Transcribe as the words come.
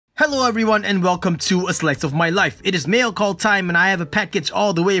Hello everyone and welcome to A Slice of My Life. It is mail call time and I have a package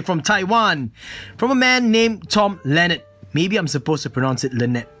all the way from Taiwan. From a man named Tom Lanet. Maybe I'm supposed to pronounce it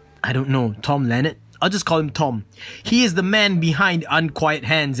Lanet. I don't know. Tom Lanet? I'll just call him Tom. He is the man behind Unquiet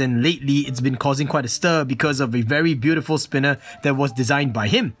Hands, and lately it's been causing quite a stir because of a very beautiful spinner that was designed by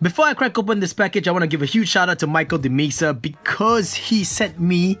him. Before I crack open this package, I want to give a huge shout out to Michael de Mesa because he sent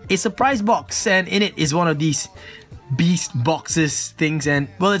me a surprise box, and in it is one of these beast boxes things, and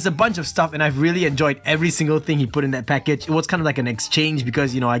well, it's a bunch of stuff and I've really enjoyed every single thing he put in that package. It was kind of like an exchange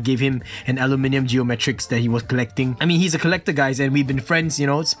because, you know, I gave him an aluminium geometrics that he was collecting. I mean, he's a collector, guys, and we've been friends, you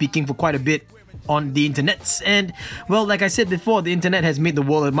know, speaking for quite a bit on the internets. And well, like I said before, the internet has made the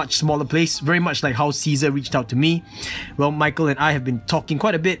world a much smaller place, very much like how Caesar reached out to me. Well, Michael and I have been talking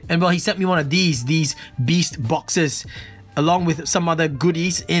quite a bit, and well, he sent me one of these beast boxes along with some other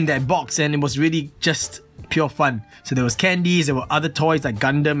goodies in that box, and it was really just pure fun. So there was candies, there were other toys like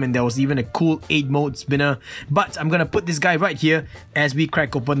Gundam, and there was even a cool 8-mode spinner. But I'm gonna put this guy right here as we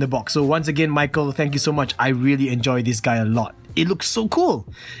crack open the box. So once again, Michael, thank you so much. I really enjoy this guy a lot. It looks so cool.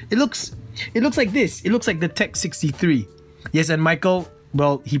 It looks like this. It looks like the Tech 63. Yes, and Michael,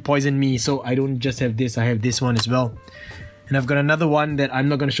 well, he poisoned me, so I don't just have this, I have this one as well. And I've got another one that I'm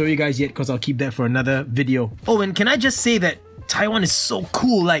not going to show you guys yet because I'll keep that for another video. Oh, and can I just say that Taiwan is so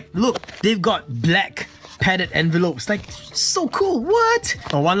cool. Like, look, they've got black padded envelopes, like, so cool. What?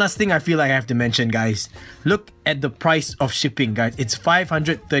 Oh, one last thing I feel like I have to mention, guys. Look at the price of shipping, guys. It's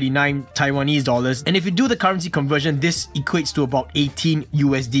 539 Taiwanese dollars, and if you do the currency conversion, this equates to about 18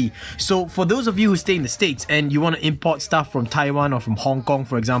 USD. So for those of you who stay in the States and you want to import stuff from Taiwan or from Hong Kong,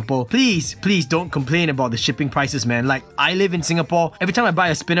 for example, please don't complain about the shipping prices, man. Like, I live in Singapore. Every time I buy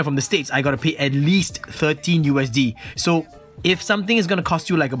a spinner from the States, I gotta pay at least 13 USD. So if something is gonna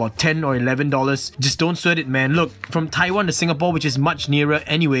cost you like about $10 or $11, just don't sweat it, man. Look, from Taiwan to Singapore, which is much nearer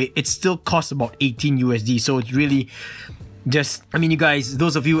anyway, it still costs about 18 USD. So it's really just, I mean, you guys,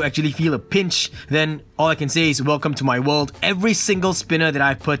 those of you who actually feel a pinch, then all I can say is welcome to my world. Every single spinner that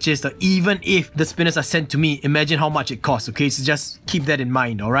I've purchased, or even if the spinners are sent to me, imagine how much it costs, okay? So just keep that in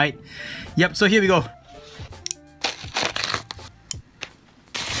mind, alright? Yep, so here we go.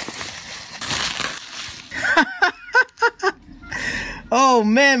 Oh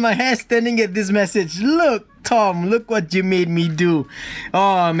man, my hair's standing at this message. Look, Tom, look what you made me do.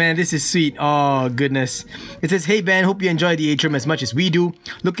 Oh man, this is sweet. Oh goodness. It says, hey Ben, hope you enjoy the Atrium as much as we do.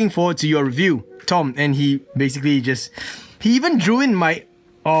 Looking forward to your review. Tom, and he basically just, he even drew in my,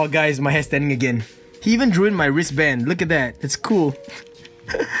 oh guys, my hair's standing again. He even drew in my wristband. Look at that. It's cool.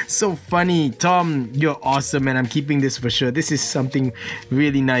 So funny. Tom, you're awesome, and I'm keeping this for sure. This is something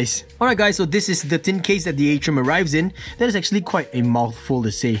really nice. Alright guys, so this is the tin case that the Atrium arrives in. That is actually quite a mouthful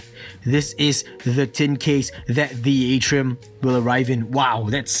to say. This is the tin case that the Atrium will arrive in. Wow,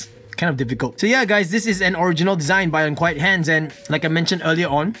 that's kind of difficult. So yeah guys, this is an original design by Unquiet Hands, and like I mentioned earlier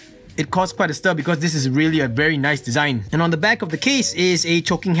on, it caused quite a stir because this is really a very nice design. And on the back of the case is a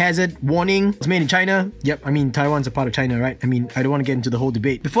choking hazard warning. It's made in China. Yep, I mean, Taiwan's a part of China, right? I mean, I don't want to get into the whole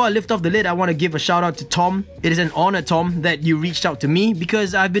debate. Before I lift off the lid, I want to give a shout out to Tom. It is an honor, Tom, that you reached out to me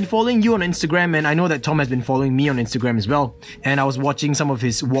because I've been following you on Instagram, and I know that Tom has been following me on Instagram as well. And I was watching some of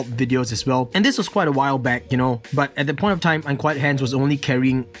his warp videos as well. And this was quite a while back, you know. But at the point of time, Unquiet Hands was only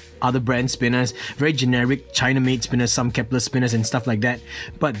carrying other brand spinners, very generic China-made spinners, some Kepler spinners and stuff like that.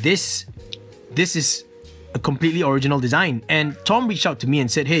 But this is a completely original design, and Tom reached out to me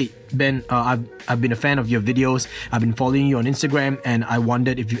and said, hey Ben, I've been a fan of your videos, I've been following you on Instagram, and I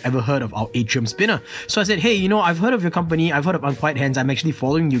wondered if you've ever heard of our Atrium Spinner. So I said, hey, you know, I've heard of your company, I've heard of Unquiet Hands, I'm actually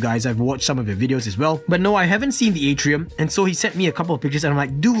following you guys, I've watched some of your videos as well, but no, I haven't seen the Atrium. And so he sent me a couple of pictures, and I'm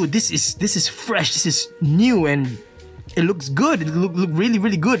like, dude, this is fresh, this is new, and it looks good. It look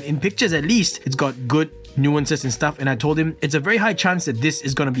really good in pictures. At least it's got good nuances and stuff. And I told him it's a very high chance that this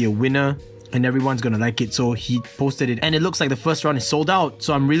is gonna be a winner and everyone's gonna like it. So he posted it, and it looks like the first round is sold out.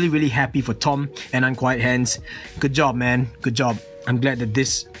 So I'm really happy for Tom and Unquiet Hands. Good job, man. Good job. I'm glad that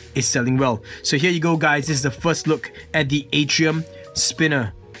this is selling well. So here you go, guys. This is the first look at the Atrium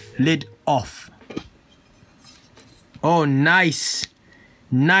Spinner. Lid off. Oh, nice.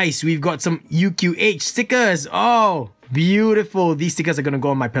 Nice. We've got some UQH stickers. Oh, beautiful. These stickers are gonna go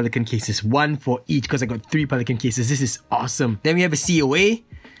on my Pelican cases. One for each because I got 3 Pelican cases. This is awesome. Then we have a COA.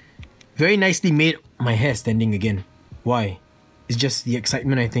 Very nicely made. My hair standing again. Why? It's just the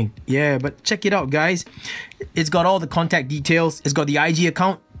excitement, I think. Yeah, but check it out, guys. It's got all the contact details. It's got the IG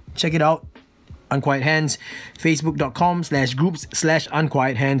account. Check it out. Unquiet Hands.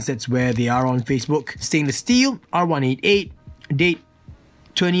 Facebook.com/groups/Unquiet Hands. That's where they are on Facebook. Stainless steel. R188. Date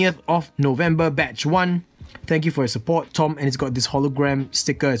 20th of November, batch 1. Thank you for your support, Tom. And it's got this hologram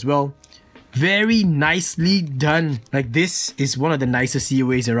sticker as well. Very nicely done. Like, this is one of the nicest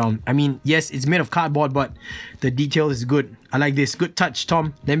COAs around. I mean, yes, it's made of cardboard, but the detail is good. I like this. Good touch,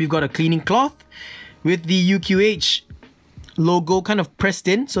 Tom. Then we've got a cleaning cloth with the UQH logo kind of pressed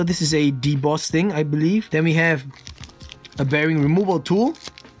in. So this is a deboss thing, I believe. Then we have a bearing removal tool.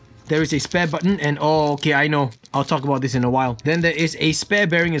 There is a spare button, and oh, okay, I know. I'll talk about this in a while. Then there is a spare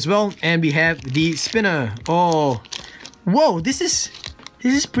bearing as well, and we have the spinner. Oh, whoa, this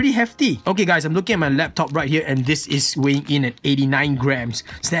is pretty hefty. Okay guys, I'm looking at my laptop right here, and this is weighing in at 89 grams.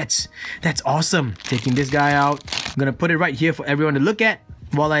 So that's awesome. Taking this guy out. I'm gonna put it right here for everyone to look at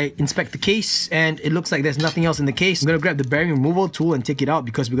while I inspect the case, and it looks like there's nothing else in the case. I'm gonna grab the bearing removal tool and take it out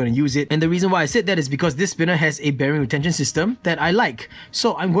because we're gonna use it. And the reason why I said that is because this spinner has a bearing retention system that I like.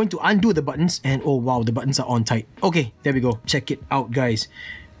 So I'm going to undo the buttons, and oh wow, the buttons are on tight. Okay, there we go. Check it out, guys.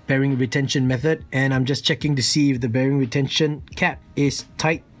 Bearing retention method, and I'm just checking to see if the bearing retention cap is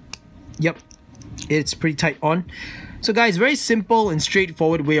tight. Yep, it's pretty tight on. So guys, very simple and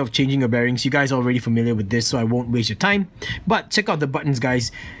straightforward way of changing your bearings. You guys are already familiar with this, so I won't waste your time. But check out the buttons,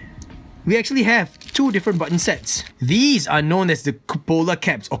 guys. We actually have two different button sets. These are known as the cupola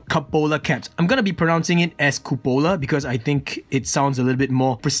caps or cupola caps. I'm gonna be pronouncing it as cupola because I think it sounds a little bit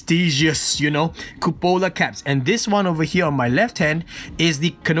more prestigious, you know. Cupola caps. And this one over here on my left hand is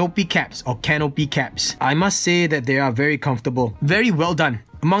the canopy caps or canopy caps. I must say that they are very comfortable. Very well done.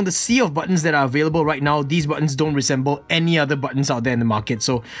 Among the sea of buttons that are available right now, these buttons don't resemble any other buttons out there in the market.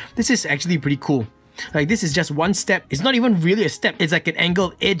 So this is actually pretty cool. Like, this is just one step. It's not even really a step. It's like an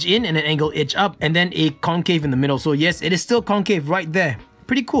angled edge in and an angled edge up, and then a concave in the middle. So yes, it is still concave right there.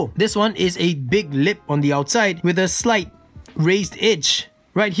 Pretty cool. This one is a big lip on the outside with a slight raised edge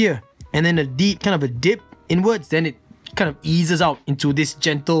right here, and then a deep kind of a dip inwards. Then it kind of eases out into this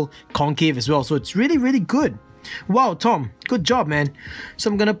gentle concave as well. So it's really, really good. Wow, Tom, good job, man.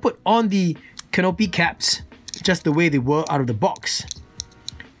 So I'm gonna put on the canopy caps just the way they were out of the box.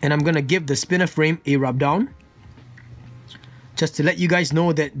 And I'm gonna give the spinner frame a rub down, just to let you guys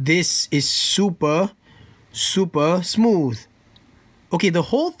know that this is super smooth. Okay, the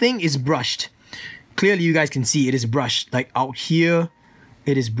whole thing is brushed. Clearly you guys can see it is brushed. Like out here,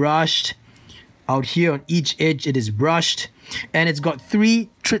 it is brushed. Out here on each edge, it is brushed. And it's got 3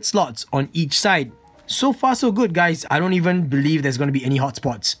 trit slots on each side. So far so good, guys. I don't even believe there's gonna be any hot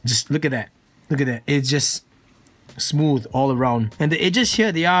spots. Just look at that. Look at that. It's just smooth all around. And the edges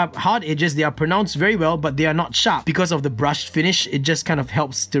here, they are hard edges. They are pronounced very well, but they are not sharp. Because of the brushed finish, it just kind of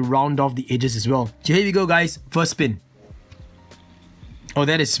helps to round off the edges as well. So here we go, guys. First spin. Oh,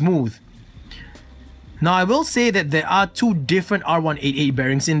 that is smooth. Now, I will say that there are 2 different R188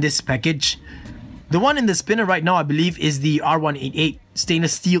 bearings in this package. The one in the spinner right now, I believe, is the R188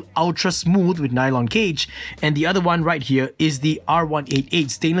 stainless steel ultra smooth with nylon cage. And the other one right here is the R188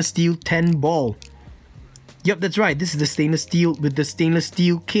 stainless steel 10 ball. Yep, that's right. This is the stainless steel with the stainless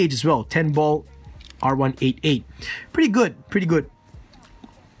steel cage as well. 10 ball R188. Pretty good, pretty good.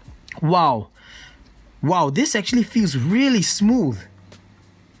 Wow. Wow, this actually feels really smooth.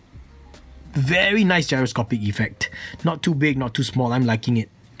 Very nice gyroscopic effect. Not too big, not too small. I'm liking it.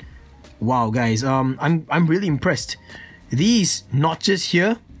 Wow, guys. I'm really impressed. These notches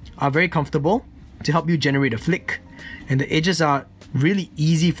here are very comfortable to help you generate a flick. And the edges are really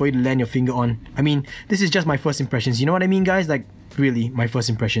easy for you to land your finger on. I mean, this is just my first impressions. You know what I mean, guys? Like, really, my first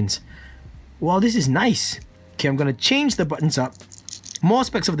impressions. Wow, this is nice. Okay, I'm gonna change the buttons up. More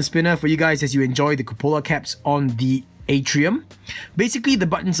specs of the spinner for you guys as you enjoy the cupola caps on the Atrium. Basically, the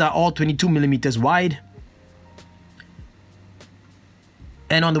buttons are all 22mm wide.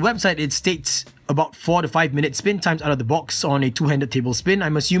 And on the website, it states about 4 to 5 minute spin times out of the box on a 2-handed table spin,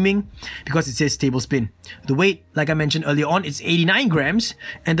 I'm assuming, because it says table spin. The weight, like I mentioned earlier on, is 89 grams,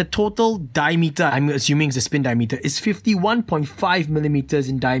 and the total diameter, I'm assuming is the spin diameter, is 51.5 millimeters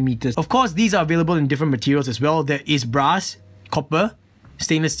in diameters. Of course, these are available in different materials as well. There is brass, copper,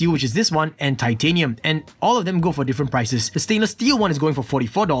 stainless steel, which is this one, and titanium, and all of them go for different prices. The stainless steel one is going for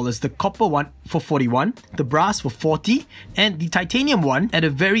 $44, the copper one for $41, the brass for $40, and the titanium one at a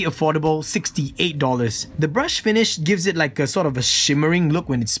very affordable $68. The brush finish gives it like a sort of a shimmering look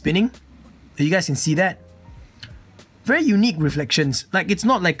when it's spinning. You guys can see that. Very unique reflections. Like, it's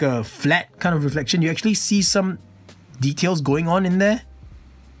not like a flat kind of reflection. You actually see some details going on in there.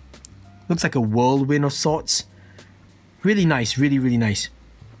 Looks like a whirlwind of sorts. Really nice, really, really nice.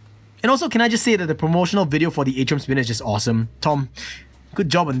 And also, can I just say that the promotional video for the Atrium Spinner is just awesome. Tom, good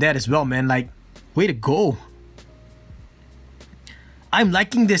job on that as well, man. Like, way to go. I'm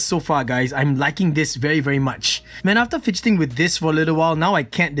liking this so far, guys. I'm liking this very, very much. Man, after fidgeting with this for a little while, now I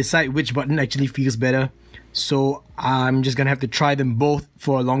can't decide which button actually feels better. So I'm just gonna have to try them both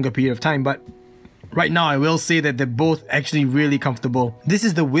for a longer period of time. But right now I will say that they're both actually really comfortable. This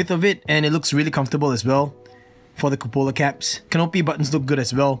is the width of it and it looks really comfortable as well for the cupola caps. Canopy buttons look good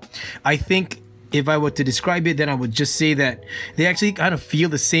as well. I think if I were to describe it, then I would just say that they actually kind of feel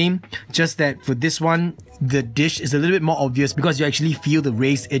the same, just that for this one, the dish is a little bit more obvious because you actually feel the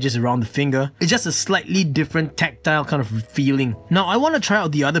raised edges around the finger. It's just a slightly different tactile kind of feeling. Now, I want to try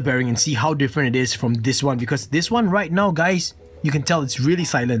out the other bearing and see how different it is from this one, because this one right now, guys, you can tell it's really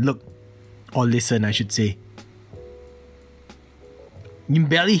silent. Look, or listen, I should say. You can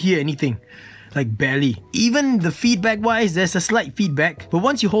barely hear anything. Like barely. Even the feedback wise, there's a slight feedback, but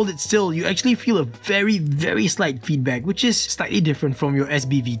once you hold it still, you actually feel a very slight feedback, which is slightly different from your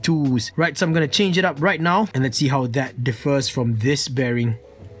SBV2s. Right, so I'm gonna change it up right now and let's see how that differs from this bearing.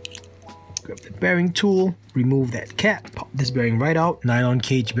 Grab the bearing tool, remove that cap, pop this bearing right out. Nylon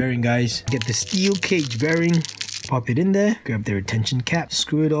cage bearing, guys. Get the steel cage bearing, pop it in there, grab the retention cap,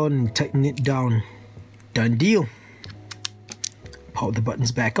 screw it on and tighten it down. Done deal. Pop the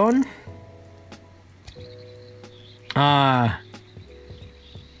buttons back on.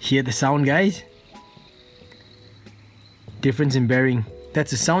 Hear the sound, guys? Difference in bearing.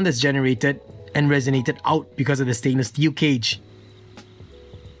 That's the sound that's generated and resonated out because of the stainless steel cage.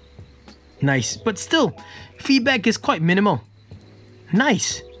 Nice, but still, feedback is quite minimal.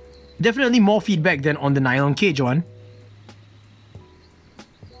 Nice. Definitely more feedback than on the nylon cage one.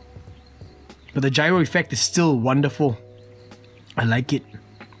 But the gyro effect is still wonderful. I like it.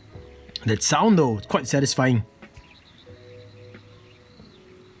 That sound though, it's quite satisfying.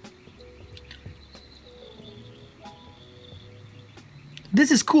 This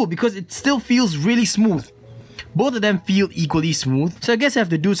is cool because it still feels really smooth. Both of them feel equally smooth. So I guess I have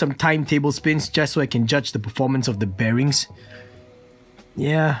to do some timetable spins just so I can judge the performance of the bearings.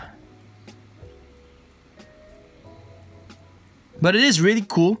 Yeah. But it is really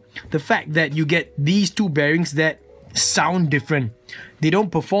cool, the fact that you get these two bearings that sound different. They don't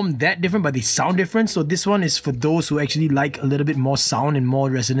perform that different, but they sound different. So this one is for those who actually like a little bit more sound and more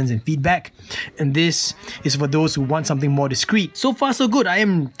resonance and feedback, and this is for those who want something more discreet. So far so good. I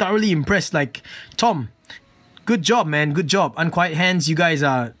am thoroughly impressed. Like, Tom, good job, man, good job. Unquiet Hands, you guys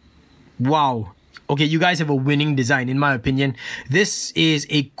are wow. Okay, you guys have a winning design in my opinion. This is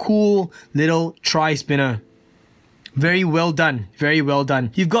a cool little tri-spinner. Very well done, very well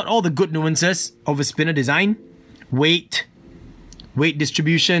done. You've got all the good nuances of a spinner design. Weight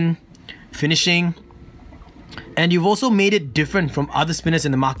distribution, finishing, and you've also made it different from other spinners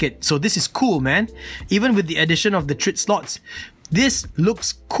in the market. So this is cool, man. Even with the addition of the trit slots, this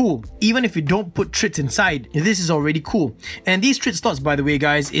looks cool. Even if you don't put trits inside, this is already cool. And these trit slots, by the way,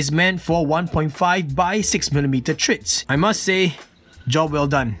 guys, is meant for 1.5 by 6mm trits. I must say, job well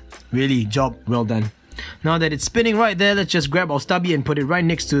done. Really, job well done. Now that it's spinning right there, let's just grab our stubby and put it right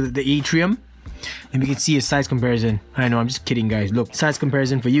next to the Atrium. And we can see a size comparison. I know, I'm just kidding, guys. Look, size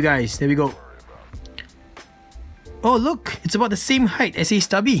comparison for you guys. There we go. Oh, look, it's about the same height as a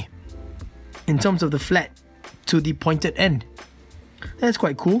stubby in terms of the flat to the pointed end. That's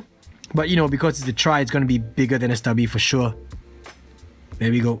quite cool. But you know, because it's a tri, it's going to be bigger than a stubby for sure. There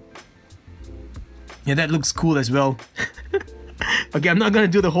we go. Yeah, that looks cool as well. Okay, I'm not going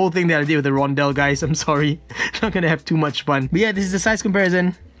to do the whole thing that I did with the rondelle, guys. I'm sorry. Not going to have too much fun. But yeah, this is the size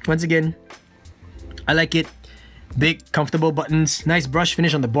comparison. Once again, I like it. Big, comfortable buttons. Nice brush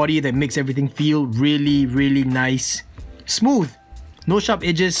finish on the body that makes everything feel really nice. Smooth. No sharp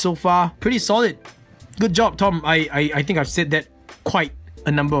edges so far. Pretty solid. Good job, Tom. I think I've said that quite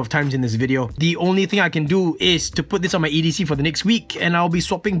a number of times in this video. The only thing I can do is to put this on my EDC for the next week, and I'll be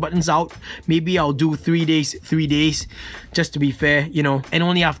swapping buttons out. Maybe I'll do 3 days, just to be fair, you know. And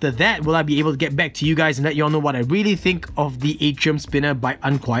only after that will I be able to get back to you guys and let you all know what I really think of the Atrium Spinner by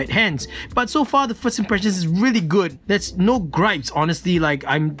Unquiet Hands. But so far, the first impressions is really good. There's no gripes, honestly. Like,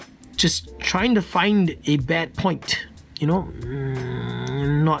 I'm just trying to find a bad point, you know.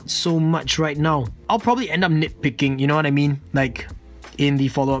 Not so much right now. I'll probably end up nitpicking, you know what I mean? Like, in the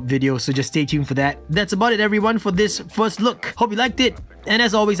follow-up video, so just stay tuned for that. That's about it, everyone, for this first look. Hope you liked it, and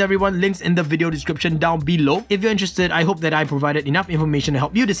as always, everyone, links in the video description down below. If you're interested, I hope that I provided enough information to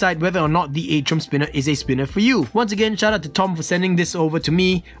help you decide whether or not the Atrium Spinner is a spinner for you. Once again, shout out to Tom for sending this over to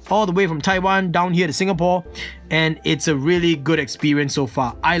me all the way from Taiwan down here to Singapore, and it's a really good experience so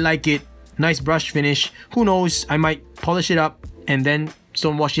far. I like it. Nice brush finish. Who knows, I might polish it up and then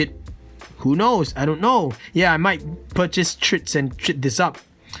stone wash it. Who knows? I don't know. Yeah, I might purchase trits and trit this up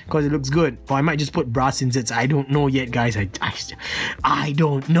because it looks good. Or I might just put brass inserts. I don't know yet, guys. I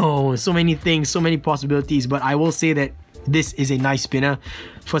don't know. So many things, so many possibilities. But I will say that this is a nice spinner.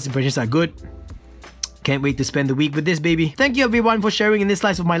 First impressions are good. Can't wait to spend the week with this baby. Thank you everyone for sharing in this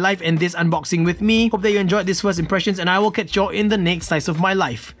slice of my life and this unboxing with me. Hope that you enjoyed this first impressions, and I will catch you all in the next slice of my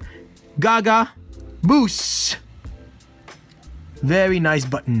life. Gaga Boost. Very nice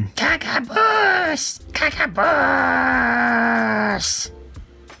button. Gaga Boost! Gaga Boost!